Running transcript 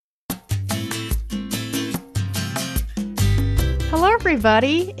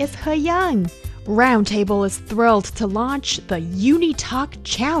everybody, it's He Yang. Roundtable is thrilled to launch the UniTalk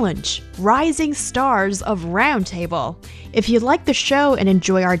Challenge, Rising Stars of Roundtable. If you like the show and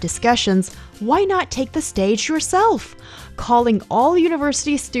enjoy our discussions, why not take the stage yourself? Calling all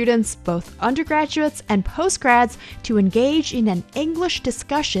university students, both undergraduates and postgrads, to engage in an English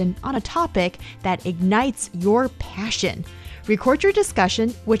discussion on a topic that ignites your passion. Record your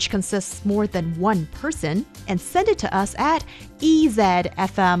discussion, which consists more than one person, and send it to us at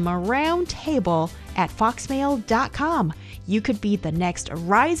ezfmroundtable@foxmail.com. You could be the next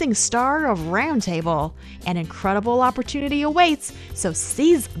rising star of Roundtable. An incredible opportunity awaits, so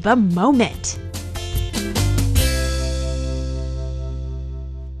seize the moment.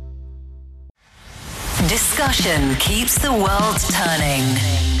 Discussion keeps the world turning.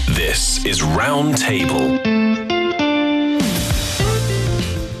 This is Roundtable.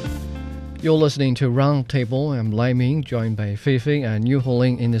 You're listening to Roundtable. I'm Laiming, joined by Fei Fei and Niu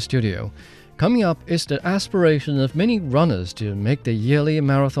Honglin in the studio. Coming up is the aspiration of many runners to make the yearly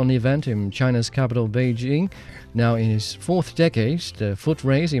marathon event in China's capital, Beijing. Now in its fourth decade, the foot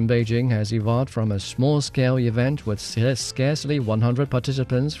race in Beijing has evolved from a small-scale event with scarcely 100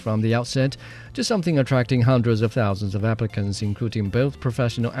 participants from the outset to something attracting hundreds of thousands of applicants, including both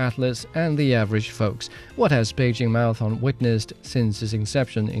professional athletes and the average folks. What has Beijing Marathon witnessed since its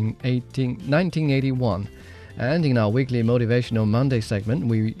inception in 1981? And in our weekly Motivational Monday segment,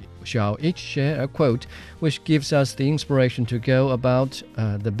 we shall each share a quote which gives us the inspiration to go about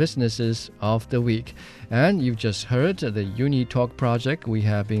the businesses of the week. And you've just heard the UniTalk project we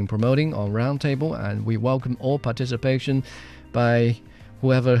have been promoting on Roundtable, and we welcome all participation by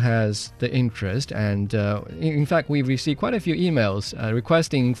whoever has the interest. And in fact, we've received quite a few emails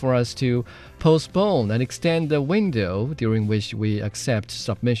requesting for us to postpone and extend the window during which we accept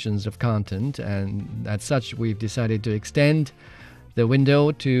submissions of content. And as such, we've decided to extend the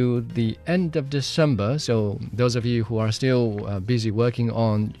window to the end of December. So those of you who are still busy working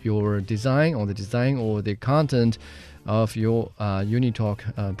on your design, or the content of your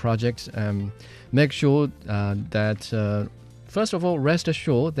UniTalk project, make sure that first of all, rest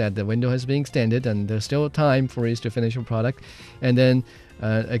assured that the window has been extended and there's still time for you to finish your product. And then,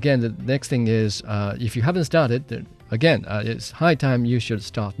 again, the next thing is, if you haven't started, it's high time you should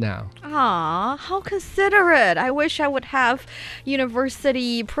start now. Aw, how considerate. I wish I would have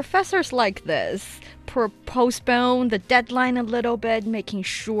university professors like this. Postpone the deadline a little bit, making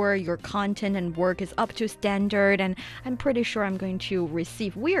sure your content and work is up to standard. And I'm pretty sure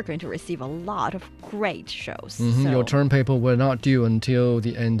we are going to receive a lot of great shows. So your term paper will not due until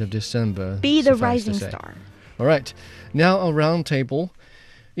the end of December. Be the rising star. All right. Now a roundtable.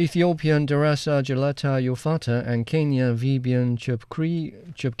 Ethiopian Darassa Gelata Yofata and Kenya Vivian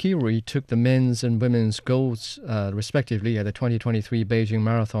Chepkiri took the men's and women's golds, respectively, at the 2023 Beijing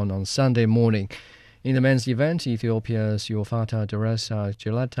Marathon on Sunday morning. In the men's event, Ethiopia's Yofata Darassa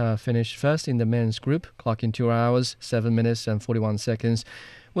Gelata finished first in the men's group, clocking 2 hours, 7 minutes and 41 seconds,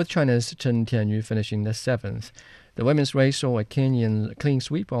 with China's Chen Tianyu finishing the 7th. The women's race saw a Kenyan clean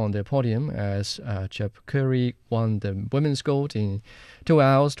sweep on the podium as Chepkiri won the women's gold in 2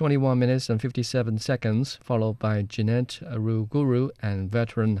 hours, 21 minutes and 57 seconds, followed by Jeanette Ruguru and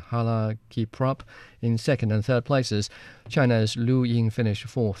veteran Hala Kiprop in second and third places. China's Lu Ying finished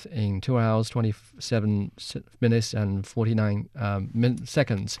fourth in 2 hours, 27 minutes and 49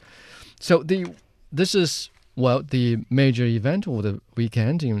 seconds. So this is the major event over the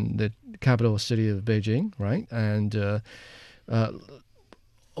weekend in the capital city of Beijing, right? And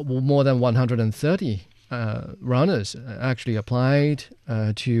more than 130 runners actually applied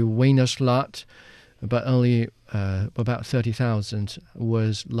to win a slot, but only about 30,000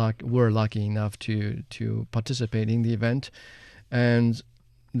 were lucky enough to participate in the event. And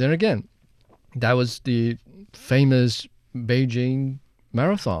then again, that was the famous Beijing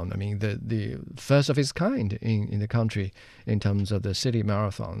Marathon. I mean, the first of its kind in the country in terms of the city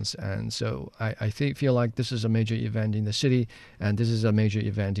marathons. And so I feel like this is a major event in the city, and this is a major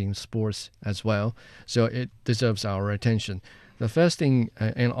event in sports as well. So it deserves our attention. The first thing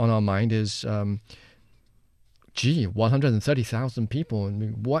on our mind is, 130,000 people. I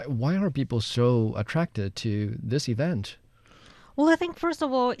mean, why are people so attracted to this event? Well, I think, first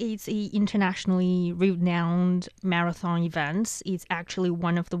of all, it's an internationally renowned marathon event. It's actually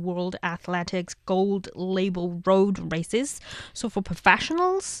one of the World Athletics Gold Label road races. So for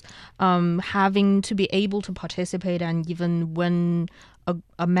professionals, having to be able to participate and even win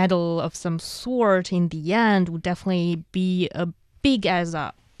a medal of some sort in the end would definitely be a big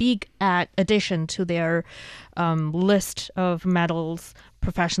addition to their list of medals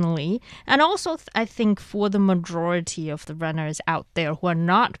professionally. And also, I think for the majority of the runners out there who are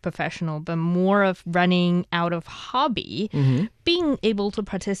not professional, but more of running out of hobby, being able to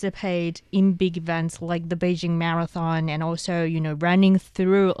participate in big events like the Beijing Marathon and also, running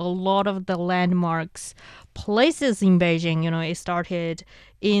through a lot of the landmarks places in Beijing. It started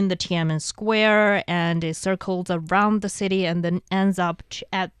in the Tiananmen Square and it circles around the city and then ends up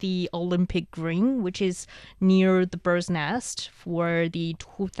at the Olympic Green, which is near the bird's nest for the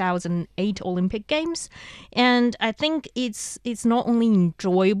 2008 Olympic Games. And I think it's not only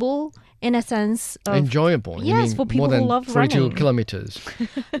enjoyable in a sense of... Enjoyable? Yes, you mean for people more than who love 42 running. kilometers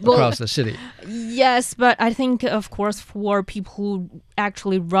across the city. Yes, but I think, of course, for people who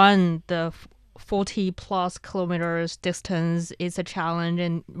actually run the 40 plus kilometers distance is a challenge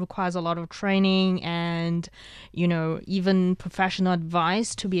and requires a lot of training and, even professional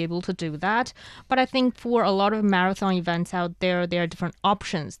advice to be able to do that. But I think for a lot of marathon events out there, there are different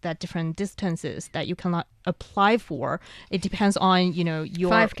options, different distances that you can apply for. It depends on,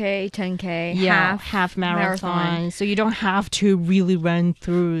 your 5K, 10K, half marathon. So you don't have to really run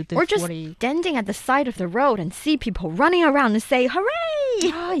through the or just 40. standing at the side of the road and see people running around and say,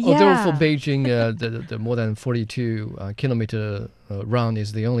 hooray! Although for Beijing, the more than 42 kilometer run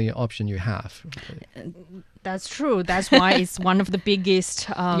is the only option you have. That's true. That's why it's one of the biggest,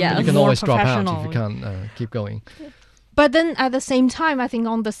 You can more always drop out professional. if you can't keep going. But then at the same time, I think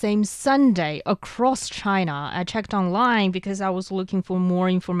on the same Sunday across China, I checked online because I was looking for more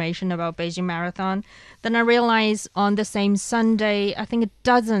information about Beijing Marathon. Then I realized on the same Sunday, I think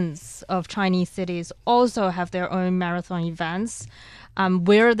dozens of Chinese cities also have their own marathon events.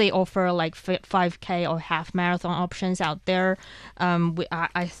 Where they offer like 5K or half marathon options out there.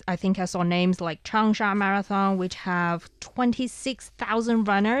 I think I saw names like Changsha Marathon, which have 26,000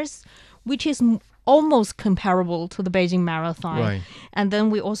 runners, which is almost comparable to the Beijing Marathon. Right. And then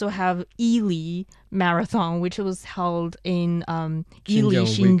we also have Yili Marathon, which was held in Yili,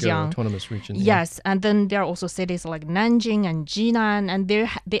 Xinjiang. Autonomous region. Yes, and then there are also cities like Nanjing and Jinan, and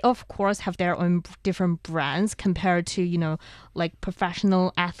they of course have their own different brands compared to like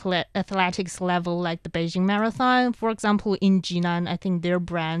professional athletics level like the Beijing Marathon. For example, in Jinan, I think their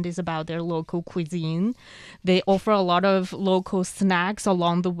brand is about their local cuisine. They offer a lot of local snacks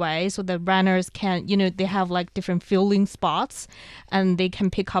along the way, so the runners can they have like different filling spots, and they can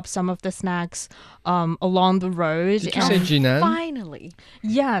pick up some of the snacks along the road. Did you say Jinan? Finally,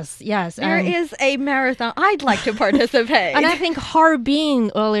 Yes. there is a marathon I'd like to participate. And I think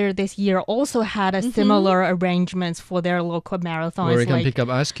Harbin earlier this year also had a similar arrangements for their local marathons. Where you can pick up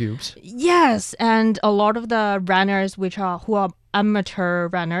ice cubes. Yes, and a lot of the runners who are amateur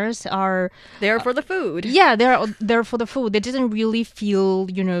runners are there for the food. Yeah, they're there for the food. They didn't really feel,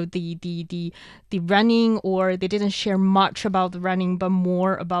 the running, or they didn't share much about the running, but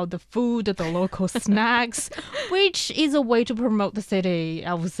more about the food, the local snacks, which is a way to promote the city,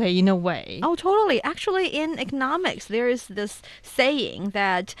 I would say, in a way. Oh, totally. Actually, in economics, there is this saying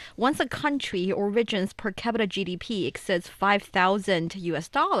that once a country or region's per capita GDP exceeds 5,000 US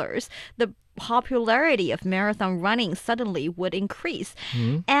dollars, the popularity of marathon running suddenly would increase.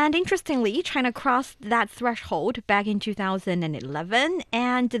 And interestingly, China crossed that threshold back in 2011,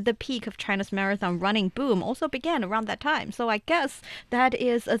 and the peak of China's marathon running boom also began around that time. So I guess that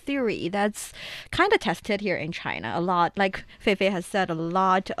is a theory that's kind of tested here in China a lot. Like Fei Fei has said, a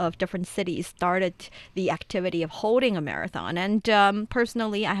lot of different cities started the activity of holding a marathon. And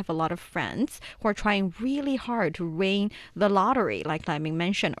personally, I have a lot of friends who are trying really hard to win the lottery, like Laiming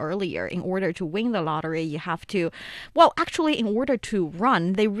mentioned earlier. In order to win the lottery, you have to, in order to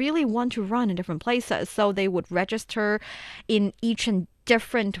run, they really want to run in different places. So they would register in each and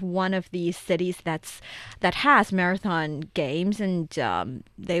different one of these cities that has marathon games, and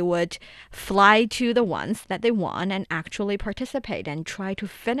they would fly to the ones that they won and actually participate and try to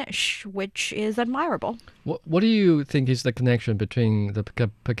finish, which is admirable. What do you think is the connection between the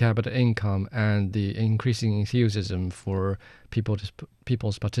per capita income and the increasing enthusiasm for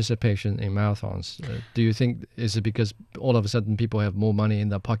people's participation in marathons? Do you think is it because all of a sudden people have more money in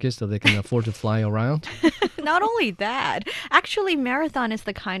their pockets so they can afford to fly around? Not only that, actually, marathon is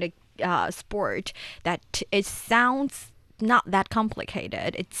the kind of sport that it sounds not that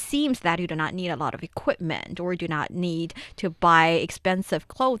complicated. It seems that you do not need a lot of equipment or do not need to buy expensive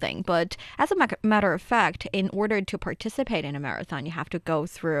clothing. But as a matter of fact, in order to participate in a marathon, you have to go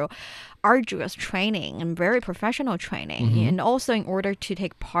through arduous training and very professional training. And also, in order to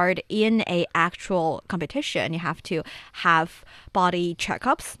take part in a actual competition, you have to have body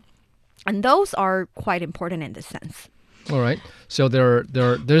checkups. And those are quite important in this sense. All right. So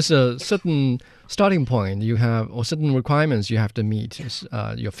there's a certain starting point you have, or certain requirements you have to meet.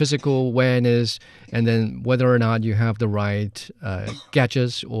 Your physical awareness, and then whether or not you have the right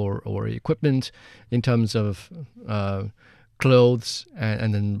gadgets or equipment in terms of clothes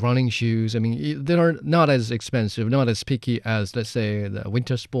and then running shoes. I mean, they are not as expensive, not as picky as, let's say, the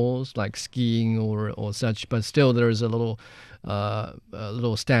winter sports like skiing or such, but still there's a little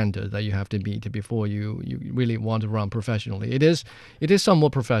standard that you have to meet before you really want to run professionally. It is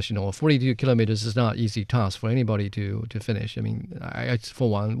somewhat professional. 42 kilometers is not an easy task for anybody to finish. I mean, I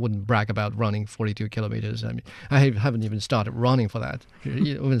for one wouldn't brag about running 42 kilometers. I mean, I haven't even started running for that,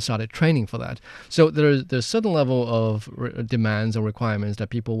 even started training for that. So there's a certain level of demands or requirements that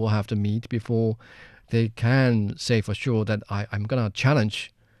people will have to meet before they can say for sure that I'm going to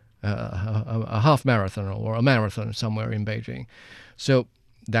challenge a half marathon or a marathon somewhere in Beijing. So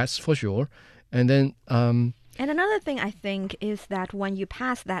that's for sure. And then and another thing I think is that when you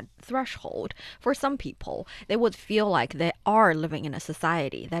pass that threshold, for some people, they would feel like they are living in a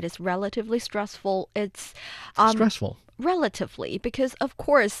society that is relatively stressful. It's stressful. Relatively, because of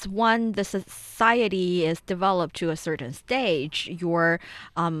course, when the society is developed to a certain stage, your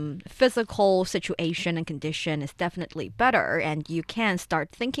physical situation and condition is definitely better, and you can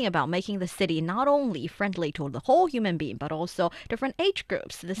start thinking about making the city not only friendly to the whole human being, but also different age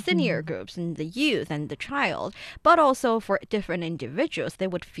groups, the senior groups, and the youth and the child, but also for different individuals, they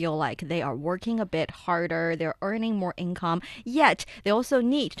would feel like they are working a bit harder, they're earning more income, yet they also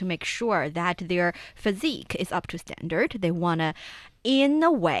need to make sure that their physique is up to standard. They want to, in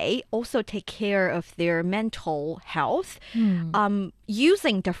a way, also take care of their mental health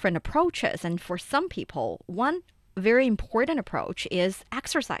using different approaches. And for some people, one very important approach is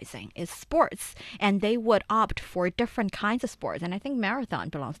exercising, is sports, and they would opt for different kinds of sports, and I think marathon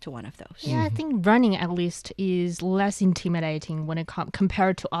belongs to one of those. Yeah, I think running at least is less intimidating when it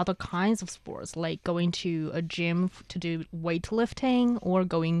compared to other kinds of sports, like going to a gym to do weightlifting or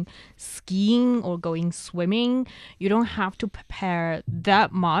going skiing or going swimming. You don't have to prepare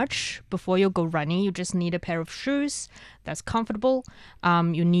that much before you go running. You just need a pair of shoes that's comfortable.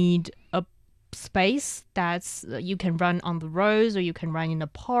 You need a space that's you can run on the roads or you can run in the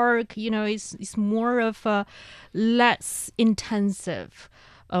park. You know, it's more of a less intensive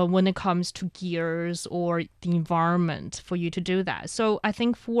when it comes to gears or the environment for you to do that. So I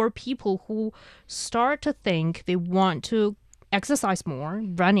think for people who start to think they want to exercise more,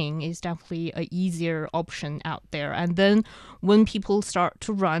 running is definitely an easier option out there. And then when people start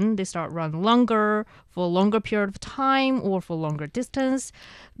to run, they start run longer for a longer period of time or for longer distance,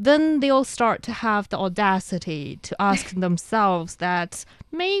 then they'll start to have the audacity to ask themselves that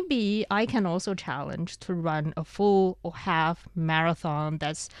maybe I can also challenge to run a full or half marathon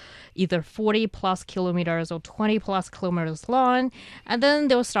that's either 40 plus kilometers or 20 plus kilometers long, and then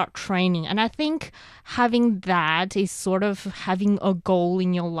they'll start training. And I think having that is sort of having a goal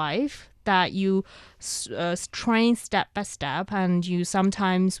in your life that you train step by step, and you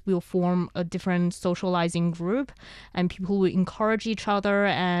sometimes will form a different socializing group, and people will encourage each other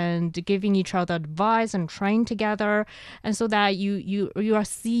and giving each other advice and train together, and so that you are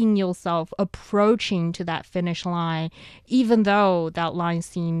seeing yourself approaching to that finish line, even though that line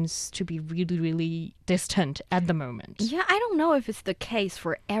seems to be really, really distant at the moment. Yeah, I don't know if it's the case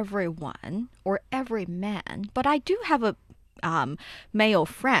for everyone or every man, but I do have a male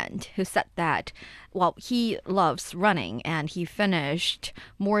friend who said that, well, he loves running and he finished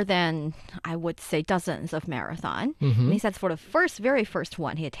more than, I would say, dozens of marathon. And he said for the very first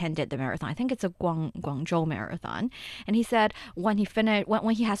one, he attended the marathon. I think it's a Guangzhou marathon. And he said when he finished,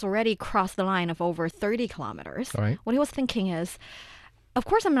 when he has already crossed the line of over 30 kilometers, Right. what he was thinking is, of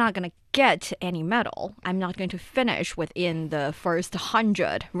course, I'm not going to get any medal. I'm not going to finish within the first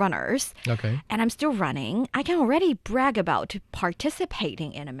 100 runners. Okay. And I'm still running. I can already brag about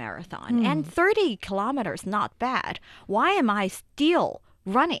participating in a marathon. And 30 kilometers, not bad. Why am I still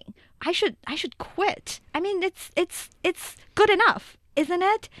running? I should quit. I mean, it's good enough, isn't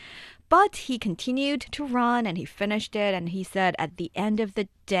it? But he continued to run and he finished it. And he said at the end of the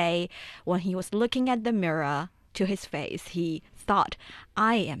day, when he was looking at the mirror to his face, he thought,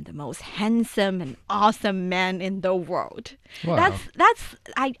 I am the most handsome and awesome man in the world. Wow.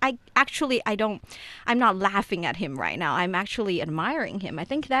 I'm not laughing at him right now. I'm actually admiring him. I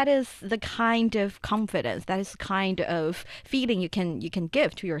think that is the kind of confidence, that is the kind of feeling you can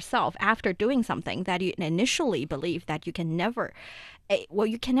give to yourself after doing something that you initially believe that you can never well,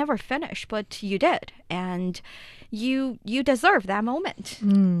 you can never finish, but you did, and you deserve that moment.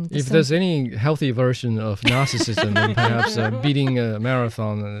 If there's any healthy version of narcissism, then perhaps beating a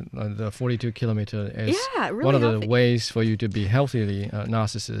marathon, the 42-kilometer, is really one of the healthy. ways for you to be healthily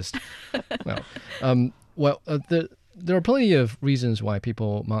narcissist. There are plenty of reasons why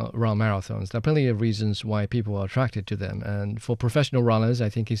people run marathons. There are plenty of reasons why people are attracted to them. And for professional runners, I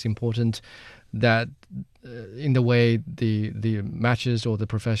think it's important that in the way the matches or the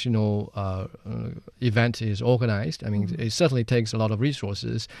professional event is organized. I mean, it certainly takes a lot of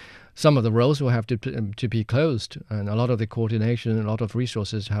resources. Some of the roads will have to be closed, and a lot of the coordination, a lot of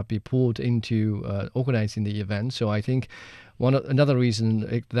resources have to be poured into organizing the event. So I think another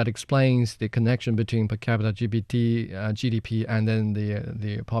reason that explains the connection between per capita GDP and then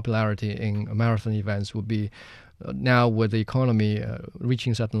the popularity in marathon events would be now with the economy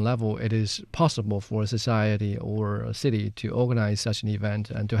reaching a certain level, it is possible for a society or a city to organize such an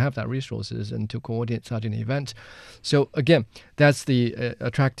event and to have that resources and to coordinate such an event. So again, that's the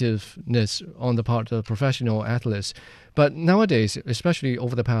attractiveness on the part of professional athletes. But nowadays, especially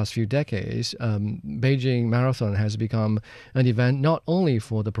over the past few decades, Beijing Marathon has become an event not only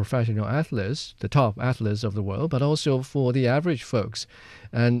for the professional athletes, the top athletes of the world, but also for the average folks.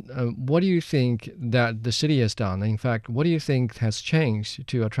 And what do you think that the city has done? In fact, what do you think has changed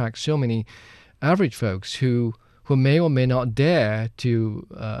to attract so many average folks who may or may not dare to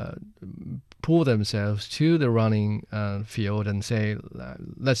pull themselves to the running field and say,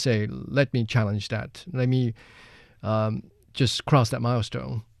 let me challenge that. Let me just cross that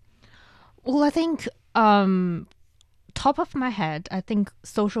milestone? Well, I think top of my head, I think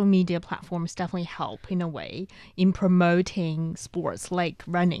social media platforms definitely help in a way in promoting sports like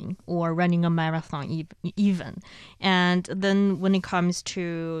running or running a marathon even. And then when it comes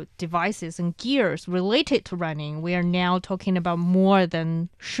to devices and gears related to running, we are now talking about more than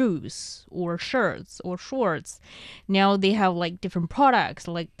shoes or shirts or shorts. Now they have like different products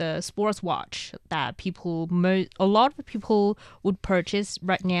like the sports watch that a lot of people would purchase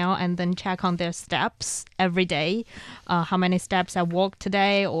right now and then check on their steps every day. How many steps I walked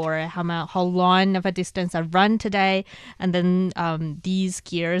today, or how long of a distance I run today, and then these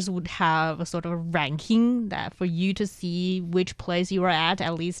gears would have a sort of ranking that for you to see which place you are at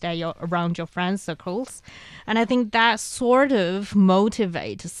least around your friends' circles, and I think that sort of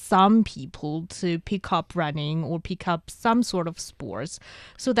motivates some people to pick up running or pick up some sort of sports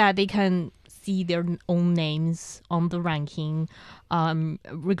so that they can see their own names on the ranking,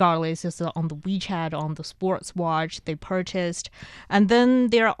 regardless is on the WeChat, on the sports watch they purchased. And then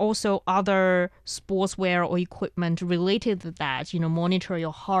there are also other sportswear or equipment related to that, monitor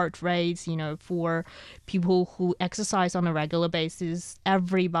your heart rates, for people who exercise on a regular basis.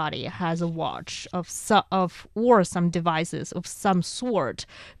 Everybody has a watch or some devices of some sort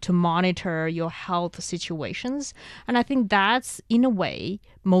to monitor your health situations. And I think that's, in a way,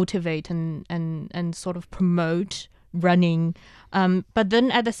 motivate and sort of promote running. But then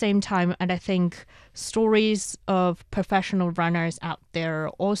at the same time, and I think stories of professional runners out there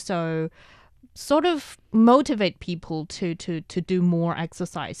also sort of motivate people to do more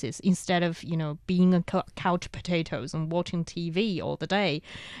exercises instead of, being a couch potatoes and watching TV all the day.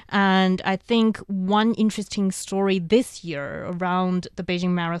 And I think one interesting story this year around the Beijing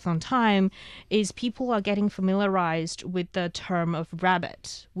Marathon time is people are getting familiarized with the term of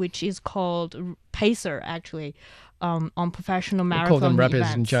rabbit, which is called pacer, actually, on professional marathon We call them rabbits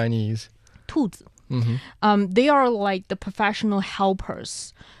events. in Chinese. 兔子. They are like the professional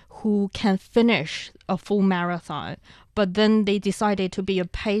helpers who can finish a full marathon, but then they decided to be a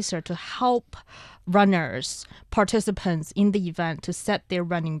pacer to help runners, participants in the event to set their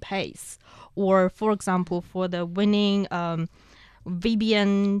running pace. Or, for example, for the winning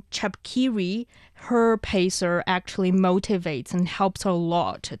Vivian Chepkiri, her pacer actually motivates and helps her a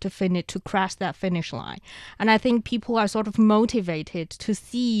lot to cross that finish line. And I think people are sort of motivated to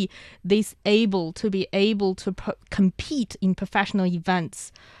see this to be able to compete in professional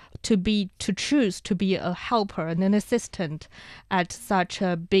events, to choose to be a helper and an assistant at such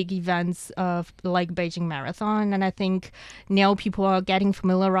big events of like Beijing Marathon. And I think now people are getting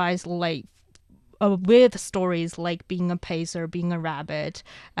familiarized with stories like being a pacer, being a rabbit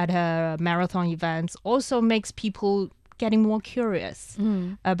at a marathon events also makes people getting more curious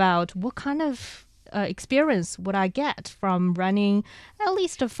about what kind of experience would I get from running at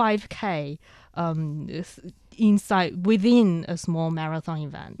least a 5K within a small marathon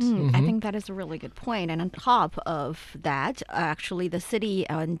event. I think that is a really good point. And on top of that, actually, the city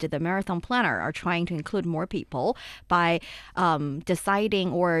and the marathon planner are trying to include more people by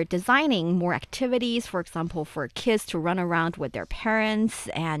deciding or designing more activities, for example, for kids to run around with their parents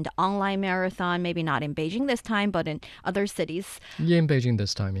and online marathon, maybe not in Beijing this time, but in other cities. Yeah, in Beijing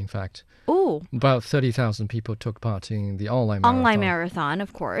this time, in fact. Oh, About 30,000 people took part in the online marathon. online marathon,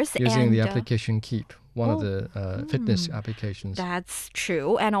 of course. Using and, the application Keep, one of the fitness applications. That's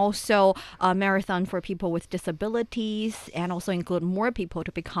true. And also a marathon for people with disabilities, and also include more people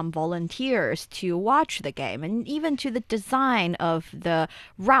to become volunteers to watch the game. And even to the design of the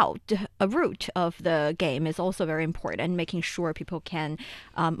route of the game is also very important, making sure people can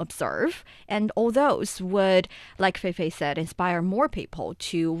observe. And all those would, like Fei Fei said, inspire more people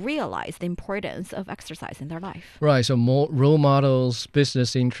to realize the importance of exercise in their life. Right, so more role models,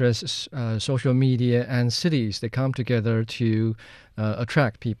 business interests, social media, and cities, they come together to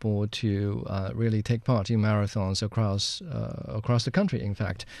attract people to really take part in marathons across the country, in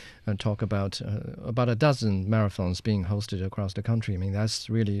fact, and talk about a dozen marathons being hosted across the country. I mean,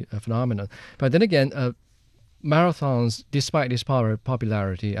 that's really a phenomenon. But then again, marathons, despite its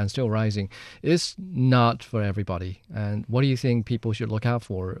popularity and still rising, is not for everybody. And what do you think people should look out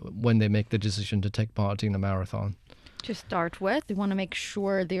for when they make the decision to take part in a marathon? To start with, you want to make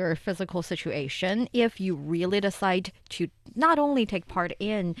sure their physical situation. If you really decide to not only take part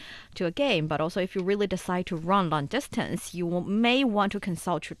in to a game, but also if you really decide to run long distance, you may want to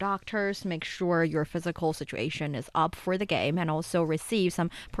consult your doctors, make sure your physical situation is up for the game, and also receive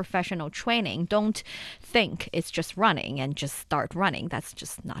some professional training. Don't think it's just running and just start running. That's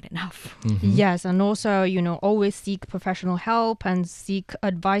just not enough. Yes, and also, always seek professional help and seek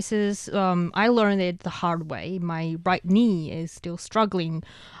advices. I learned it the hard way. My right knee is still struggling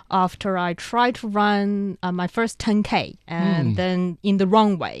after I tried to run my first 10K and then in the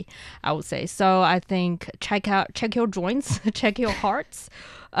wrong way, I would say. So I think check your joints, check your hearts,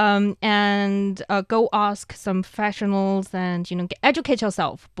 and go ask some professionals and, educate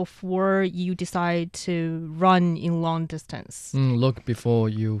yourself before you decide to run in long distance. Look before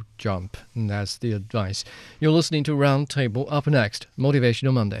you jump. That's the advice. You're listening to Roundtable. Up next,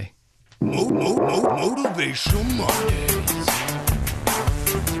 Motivational Monday. Motivational Mondays.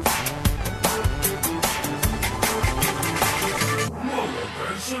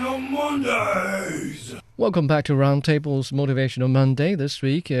 Motivational Mondays. Welcome back to Roundtable's Motivational Monday. This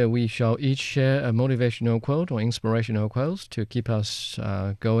week, we shall each share a motivational quote or inspirational quote to keep us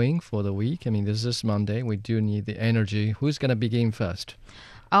going for the week. I mean, this is Monday. We do need the energy. Who's going to begin first?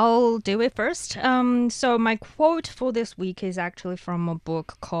 I'll do it first. So my quote for this week is actually from a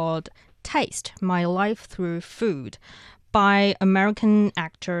book called Taste, My Life Through Food by American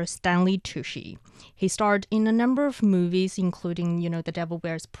actor Stanley Tucci. He starred in a number of movies, including, The Devil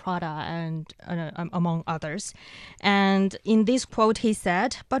Wears Prada and among others. And in this quote, he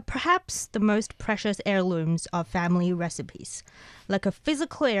said, "But perhaps the most precious heirlooms are family recipes. Like a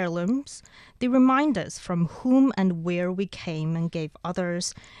physical heirlooms, they remind us from whom and where we came and gave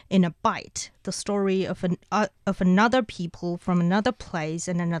others in a bite the story of another people from another place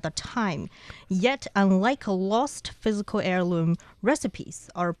and another time. Yet, unlike a lost physical heirloom, recipes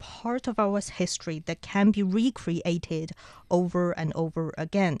are part of our history that can be recreated over and over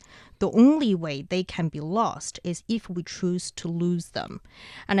again. The only way they can be lost is if we choose to lose them."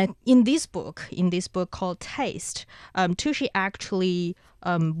 And in this book called Taste, Tucci actually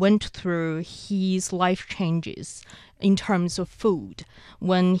went through his life changes in terms of food.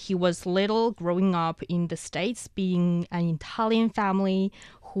 When he was little, growing up in the States, being an Italian family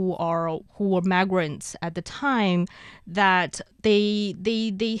who were migrants at the time, that he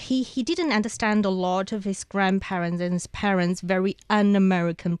didn't understand a lot of his grandparents and his parents' very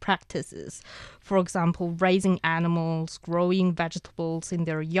un-American practices. For example, raising animals, growing vegetables in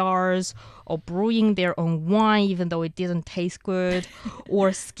their yards, or brewing their own wine even though it didn't taste good,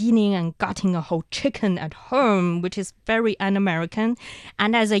 or skinning and gutting a whole chicken at home, which is very un-American.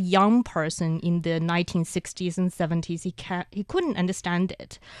 And as a young person in the 1960s and 70s, he couldn't understand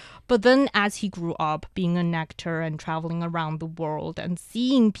it. But then as he grew up, being an actor and traveling around the world and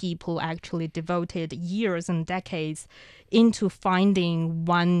seeing people actually devoted years and decades into finding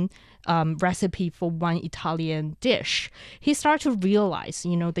one recipe for one Italian dish, he started to realize,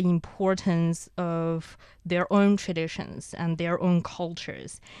 the importance of their own traditions and their own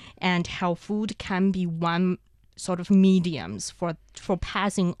cultures, and how food can be one sort of mediums for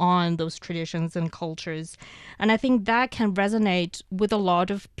passing on those traditions and cultures. And I think that can resonate with a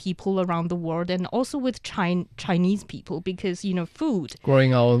lot of people around the world and also with Chinese people because, food.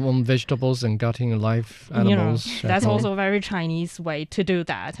 Growing our own vegetables and gutting live animals. That's also a very Chinese way to do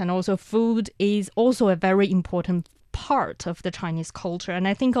that. And also food is also a very important part of the Chinese culture. And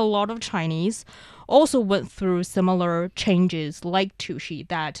I think a lot of Chinese also went through similar changes like Tushi,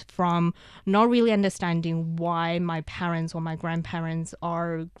 that from not really understanding why my parents or my grandparents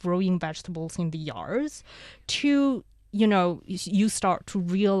are growing vegetables in the yards to you start to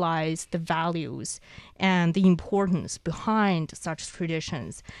realize the values and the importance behind such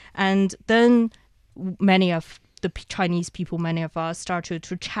traditions. And then many of the Chinese people, many of us, started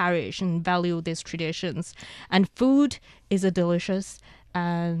to cherish and value these traditions. And food is a delicious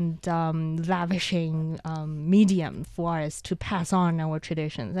and lavishing medium for us to pass on our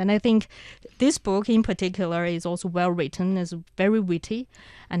traditions. And I think this book in particular is also well written, is very witty,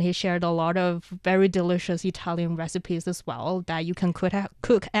 and he shared a lot of very delicious Italian recipes as well that you can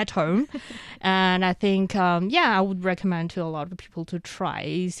cook at home. And I think, I would recommend to a lot of people to try.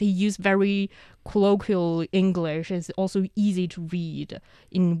 He used very colloquial English. It's also easy to read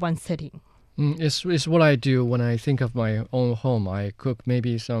in one sitting. It's what I do when I think of my own home. I cook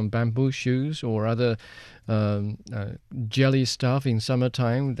maybe some bamboo shoots or other jelly stuff in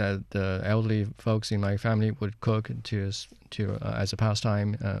summertime that the elderly folks in my family would cook to as a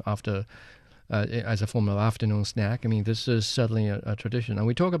pastime after. As a form of afternoon snack. I mean, this is certainly a tradition. And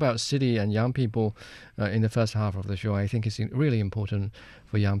we talk about city and young people in the first half of the show. I think it's really important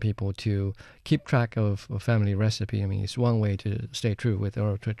for young people to keep track of a family recipe. I mean, it's one way to stay true with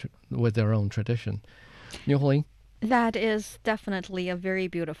their own tradition. Niu Honglin? That is definitely a very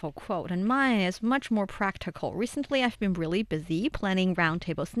beautiful quote, and mine is much more practical. Recently, I've been really busy planning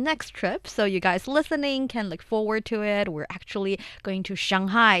Roundtable's next trip, so you guys listening can look forward to it. We're actually going to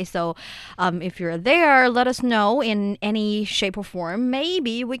Shanghai, so if you're there, let us know in any shape or form.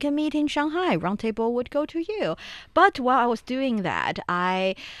 Maybe we can meet in Shanghai. Roundtable would go to you. But while I was doing that,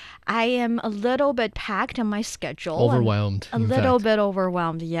 I am a little bit packed on my schedule. Overwhelmed. A little bit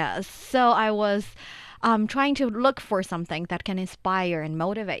overwhelmed, yes. So I was trying to look for something that can inspire and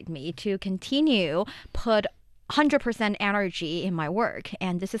motivate me to continue put 100% energy in my work.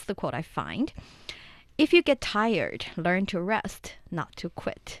 And this is the quote I find. If you get tired, learn to rest, not to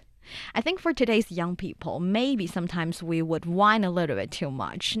quit. I think for today's young people, maybe sometimes we would whine a little bit too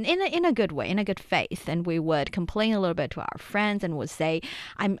much in a good way, in a good faith, and we would complain a little bit to our friends and would say,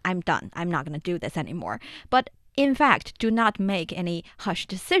 I'm done. I'm not going to do this anymore. But in fact, do not make any hush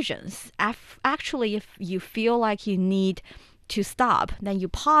decisions. Actually, if you feel like you need to stop, then you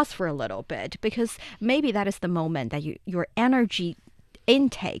pause for a little bit, because maybe that is the moment that your energy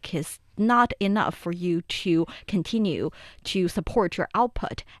intake is not enough for you to continue to support your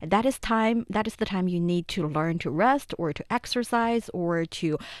output. That is the time you need to learn to rest or to exercise or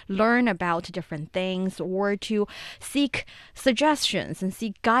to learn about different things or to seek suggestions and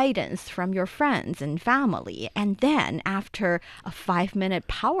seek guidance from your friends and family. And then after a 5-minute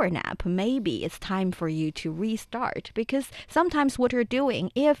power nap, maybe it's time for you to restart, because sometimes what you're doing,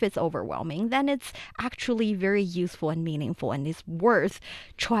 if it's overwhelming, then it's actually very useful and meaningful, and it's worth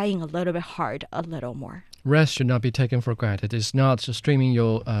trying a little bit hard a little more. Rest should not be taken for granted. It's not just streaming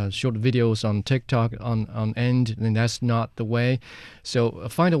your short videos on TikTok on end, and that's not the way. So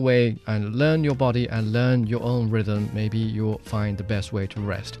find a way and learn your body and learn your own rhythm. Maybe you'll find the best way to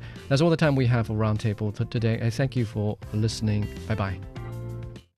rest. That's all the time we have for Roundtable today. I thank you for listening. Bye-bye.